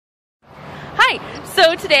Hi!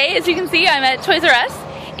 So today, as you can see, I'm at Toys R Us,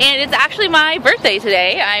 and it's actually my birthday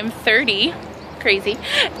today. I'm 30. Crazy.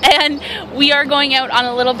 And we are going out on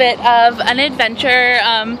a little bit of an adventure,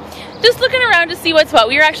 just looking around to see what's what.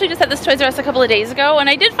 We were actually just at this Toys R Us a couple of days ago, and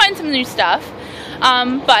I did find some new stuff,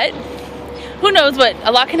 but who knows, what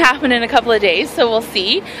a lot can happen in a couple of days, so we'll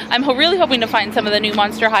see. I'm really hoping to find some of the new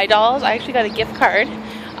Monster High dolls. I actually got a gift card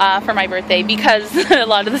for my birthday because a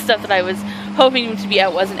lot of the stuff that I was hoping to be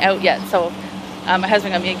out wasn't out yet, so my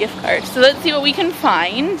husband got me a gift card. So let's see what we can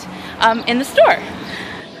find in the store.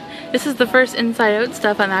 This is the first inside out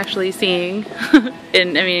stuff I'm actually seeing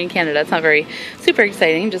in Canada. It's not very super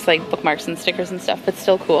exciting, just like bookmarks and stickers and stuff, but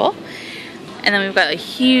still cool. And then we've got a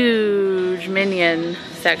huge Minion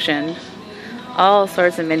section, all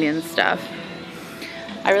sorts of Minion stuff.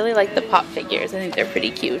 I really like the pop figures. I think they're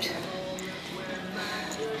pretty cute.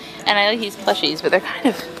 And I like these plushies, but they're kind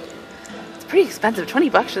of, it's pretty expensive. 20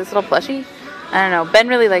 bucks for this little plushie. I don't know. Ben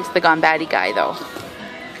really likes the Gone Batty guy though.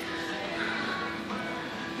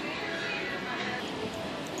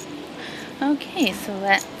 Okay, so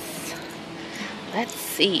let's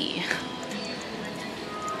see.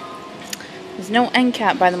 There's no end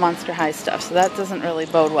cap by the Monster High stuff, so that doesn't really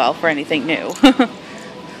bode well for anything new.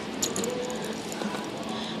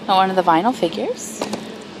 Oh, one of the vinyl figures.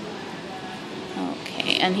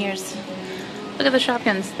 Okay, and here's, look at the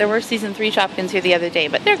Shopkins. There were season 3 Shopkins here the other day,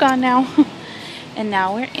 but they're gone now. And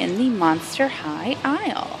now we're in the Monster High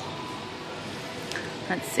aisle.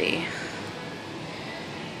 Let's see.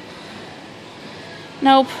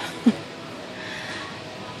 Nope.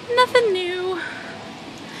 Nothing new.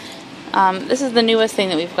 This is the newest thing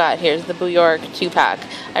that we've got here, is the Boo York 2-pack.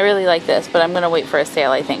 I really like this, but I'm going to wait for a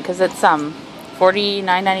sale, I think, because it's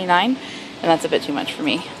 $49.99, and that's a bit too much for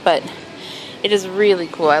me. But it is really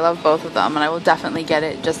cool. I love both of them, and I will definitely get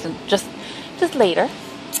it just later.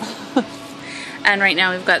 And right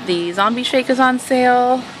now we've got the Zombie Shakers on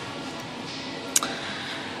sale.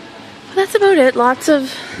 But that's about it. Lots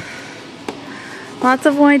of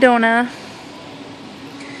Wydonna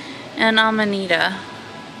and Amanita.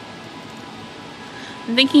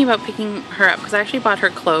 I'm thinking about picking her up because I actually bought her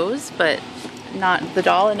clothes, but not the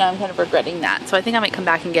doll, and now I'm kind of regretting that. So I think I might come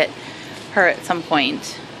back and get her at some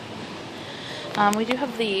point. We do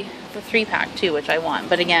have the 3-pack too, which I want,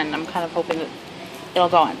 but again, I'm kind of hoping that it'll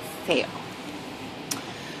go on sale.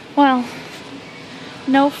 Well,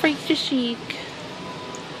 no Freak to Chic.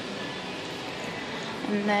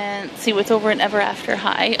 And then, see what's over in Ever After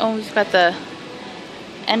High. Oh, we've got the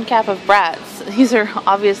end cap of Bratz. These are,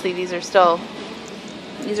 obviously, these are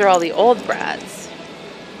all the old Bratz,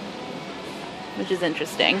 which is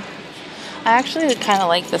interesting. I actually kind of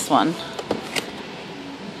like this one.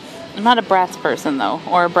 I'm not a Bratz person, though,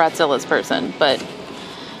 or a Bratzillas person, but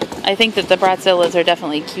I think that the Bratzillas are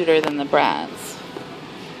definitely cuter than the Bratz.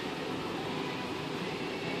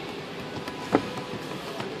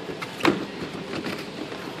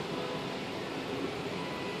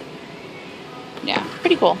 Yeah,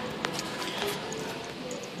 pretty cool.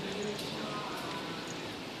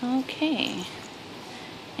 Okay.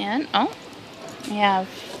 And, oh, we have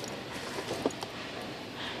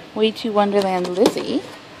Way to Wonderland Lizzie.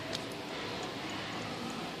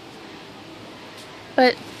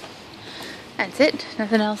 But that's it.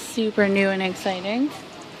 Nothing else super new and exciting.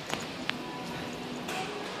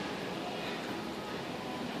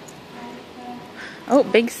 Oh,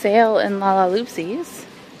 big sale in Lala Loopsies.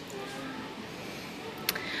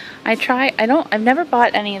 I've never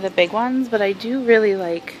bought any of the big ones, but I do really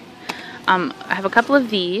like, I have a couple of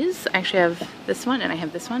these. I actually have this one and I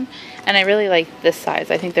have this one, and I really like this size.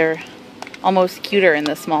 I think they're almost cuter in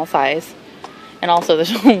the small size, and also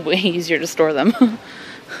they're way easier to store them.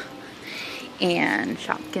 And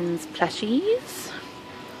Shopkins plushies.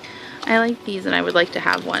 I like these and I would like to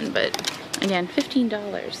have one, but again,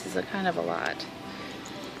 $15 is a kind of a lot.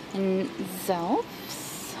 And Zelfs.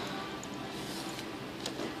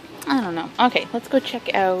 I don't know. Okay, let's go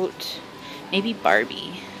check out maybe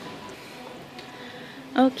Barbie.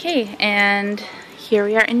 Okay, and here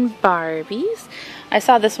we are in Barbies. I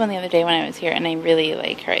saw this one the other day when I was here, and I really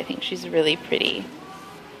like her. I think she's really pretty.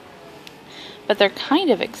 But they're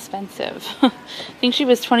kind of expensive. I think she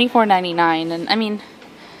was $24.99, and I mean,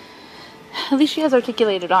 at least she has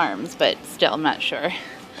articulated arms, but still, I'm not sure.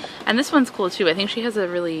 And this one's cool too. I think she has a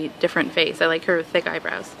really different face. I like her thick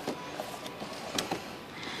eyebrows.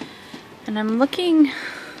 And I'm looking,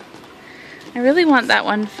 I really want that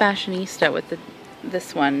one fashionista with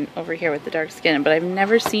this one over here with the dark skin, but I've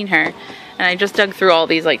never seen her. And I just dug through all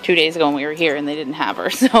these like 2 days ago when we were here, and they didn't have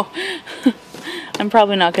her, so I'm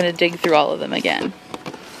probably not going to dig through all of them again.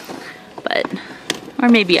 But, or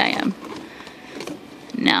maybe I am.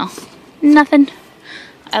 know. Nothing.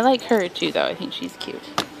 I like her too though. I think she's cute.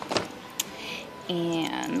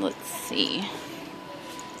 And let's see.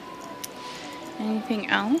 Anything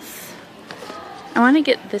else? I want to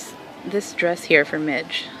get this dress here for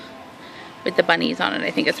Midge with the bunnies on it.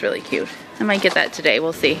 I think it's really cute. I might get that today.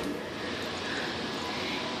 We'll see.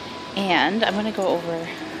 And I'm going to go over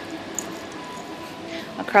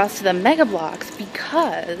across to the Mega Blocks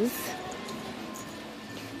because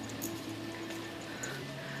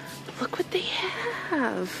look what they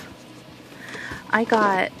have. I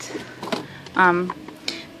got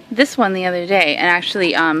this one the other day, and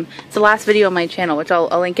actually it's the last video on my channel, which I'll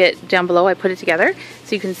link it down below. I put it together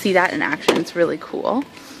so you can see that in action. It's really cool.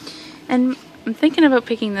 And I'm thinking about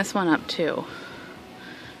picking this one up too.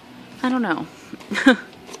 I don't know.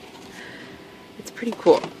 It's pretty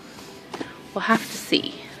cool. We'll have to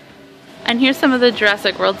see. And here's some of the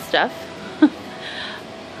Jurassic World stuff.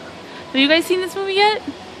 Have you guys seen this movie yet?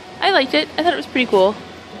 I liked it. I thought it was pretty cool.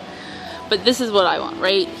 But this is what I want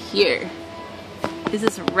right here. Is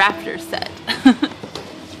this raptor set.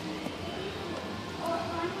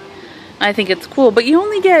 I think it's cool, but you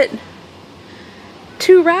only get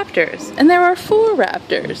 2 raptors, and there are 4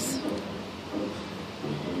 raptors.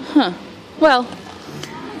 Huh. Well,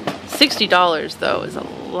 $60 though is a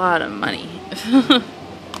lot of money. Let's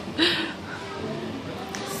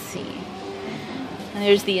see. And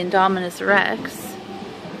there's the Indominus Rex.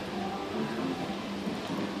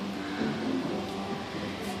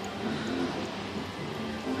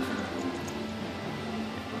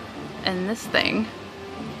 And this thing.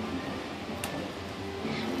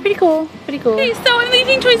 Pretty cool, pretty cool. Okay, so I'm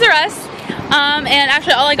leaving Toys R Us. And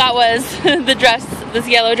actually all I got was the dress, this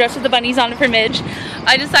yellow dress with the bunnies on it for Midge.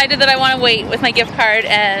 I decided that I want to wait with my gift card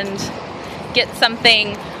and get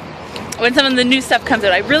something when some of the new stuff comes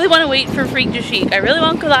out. I really want to wait for Freak du Chic. I really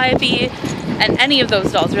want Calliope and any of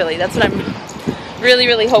those dolls, really. That's what I'm really,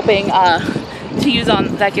 really hoping to use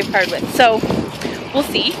on that gift card with. So we'll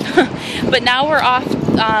see. But now we're off.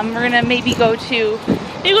 We're gonna maybe go to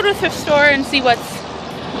a thrift store and see what's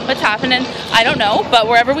happening. I don't know, but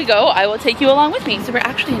wherever we go, I will take you along with me. So we're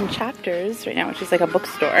actually in Chapters right now, which is like a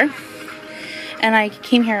bookstore. And I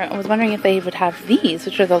came here, I was wondering if they would have these,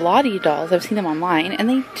 which are the Lottie dolls. I've seen them online, and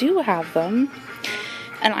they do have them.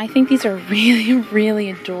 And I think these are really, really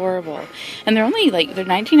adorable. And they're only like, they're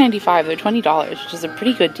 $19.95, they're $20, which is a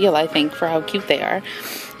pretty good deal, I think, for how cute they are.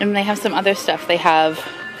 And they have some other stuff. They have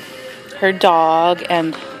her dog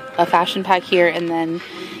and a fashion pack here, and then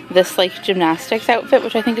this like gymnastics outfit,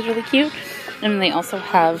 which I think is really cute. And then they also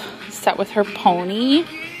have a set with her pony,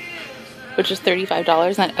 which is $35,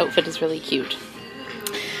 and that outfit is really cute.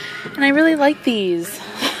 And I really like these.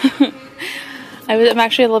 I'm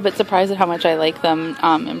actually a little bit surprised at how much I like them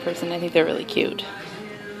in person. I think they're really cute.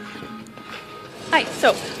 Hi,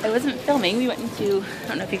 so I wasn't filming. We went into, I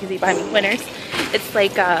don't know if you can see behind me, Winners. It's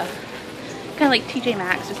like kind of like TJ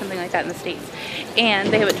Maxx or something like that in the States. And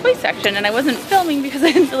they have a toy section, and I wasn't filming because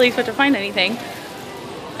I didn't really expect to find anything.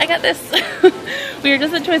 I got this. We were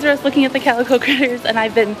just at Toys R Us looking at the Calico Critters, and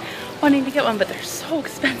I've been wanting to get one, but they're so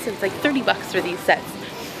expensive. It's like 30 bucks for these sets.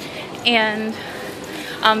 And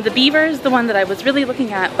the beaver is the one that I was really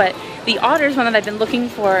looking at, but the otter is one that I've been looking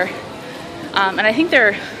for, and I think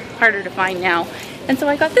they're harder to find now. And so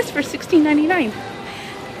I got this for $16.99.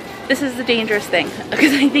 This is the dangerous thing,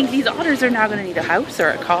 because I think these otters are now going to need a house or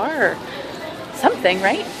a car or something,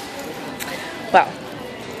 right? Well,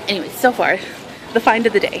 anyway, so far, the find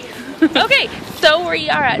of the day. Okay, so we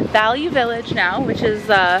are at Value Village now, which is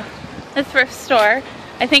a thrift store.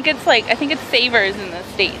 I think it's Savers in the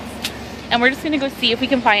States. And we're just gonna go see if we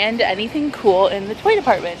can find anything cool in the toy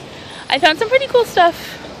department. I found some pretty cool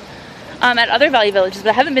stuff at other Value Villages,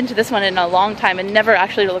 but I haven't been to this one in a long time and never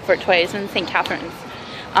actually to look for toys in St. Catharines.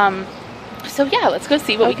 So yeah, let's go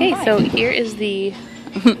see what we can find. So here is the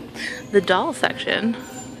the doll section.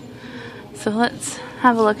 So let's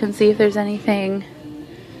have a look and see if there's anything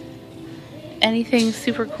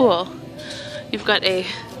super cool. You've got a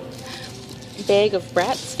bag of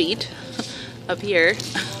Bratz feet up here,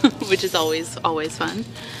 which is always fun.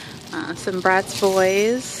 Some Bratz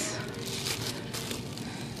boys.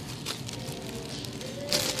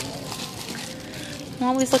 I'm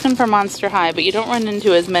always looking for Monster High, but you don't run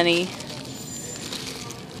into as many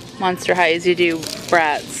Monster High as you do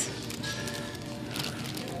Bratz.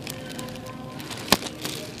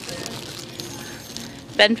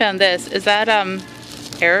 Ben found this. Is that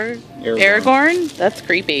Aragorn? That's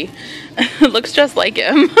creepy. It looks just like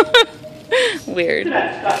him. Weird.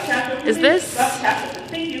 Is this?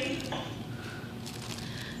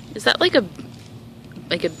 Is that like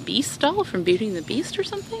a Beast doll from Beauty and the Beast or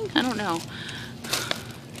something? I don't know.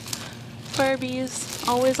 Barbies.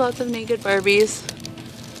 Always lots of naked Barbies.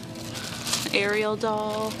 Ariel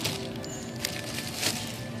doll.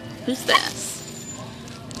 Who's this?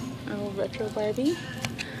 Oh, retro Barbie.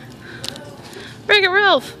 Wreck-It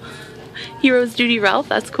Ralph. Heroes Duty Ralph.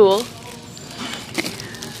 That's cool.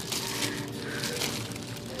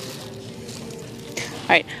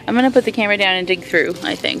 Alright, I'm gonna put the camera down and dig through,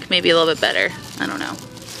 I think. Maybe a little bit better. I don't know.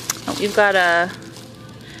 Oh, we've got a...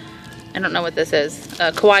 I don't know what this is.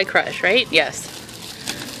 A Kawaii Crush, right? Yes.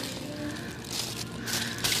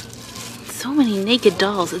 So many naked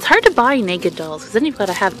dolls. It's hard to buy naked dolls because then you've got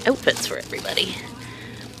to have outfits for everybody.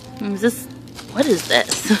 Is this... What is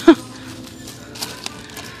this?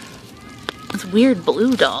 This weird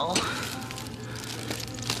blue doll.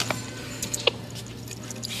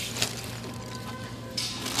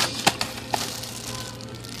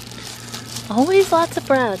 Always lots of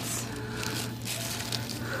Brads.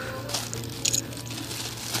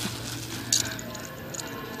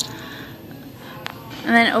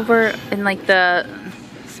 And then over in like the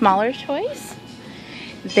smaller toys,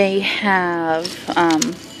 they have,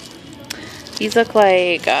 these look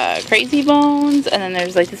like Crazy Bones, and then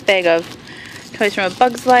there's like this bag of toys from A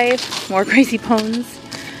Bug's Life, more Crazy Bones,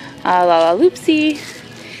 La La Loopsy,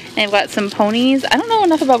 and they've got some ponies. I don't know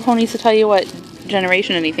enough about ponies to tell you what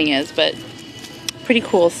generation anything is, but pretty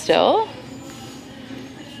cool still.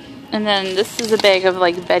 And then this is a bag of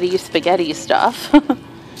like Betty Spaghetti stuff.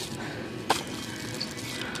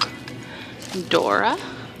 Dora.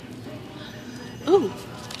 Ooh,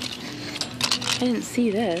 I didn't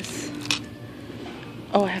see this.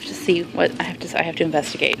 Oh, I have to see what I have to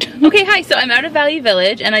investigate. Okay, hi. So I'm out of Valley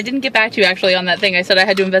Village, and I didn't get back to you actually on that thing. I said I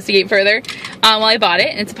had to investigate further. Well, I bought it,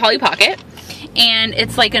 and it's a Polly Pocket, and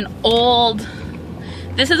it's like an old.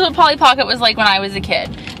 This is what Polly Pocket was like when I was a kid.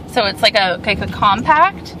 So it's like a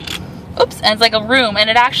compact. Oops, and it's like a room, and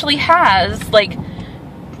it actually has like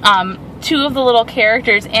two of the little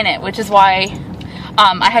characters in it, which is why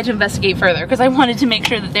I had to investigate further because I wanted to make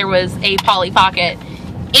sure that there was a Polly Pocket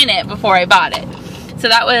in it before I bought it. So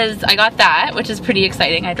that was, I got that, which is pretty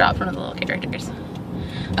exciting. I dropped one of the little characters.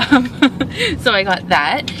 So I got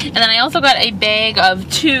that. And then I also got a bag of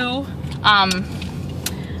two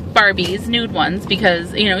Barbies, nude ones,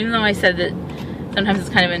 because, you know, even though I said that sometimes it's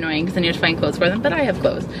kind of annoying because then you have to find clothes for them, but I have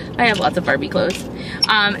clothes. I have lots of Barbie clothes.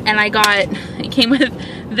 And I got, it came with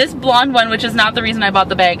this blonde one, which is not the reason I bought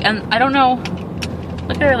the bag. And I don't know,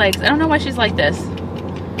 look at her legs. I don't know why she's like this.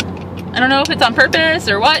 I don't know if it's on purpose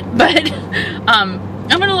or what, but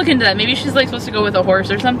I'm gonna look into that. Maybe she's like supposed to go with a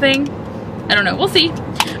horse or something. I don't know, we'll see.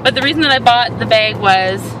 But the reason that I bought the bag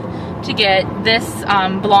was to get this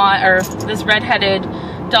blonde, or this red-headed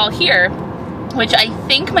doll here, which I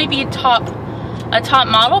think might be a top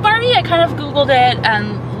model Barbie. I kind of Googled it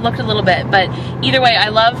and looked a little bit, but either way, I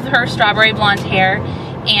love her strawberry blonde hair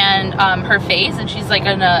and her face, and she's like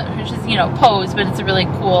in a, she's, you know, pose, but it's a really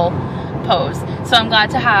cool pose. So I'm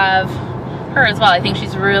glad to have her as well. I think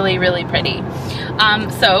she's really, really pretty.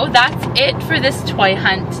 So that's it for this toy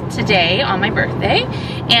hunt today on my birthday,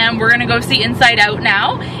 and we're gonna go see Inside Out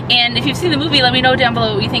now. And if you've seen the movie, let me know down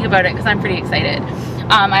below what you think about it, because I'm pretty excited.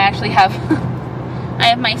 I actually have I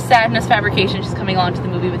have my Sadness Fabrication just coming along to the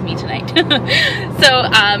movie with me tonight. So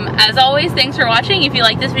as always, thanks for watching. If you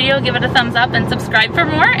like this video, give it a thumbs up and subscribe for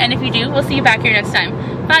more, and if you do, we'll see you back here next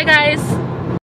time. Bye guys.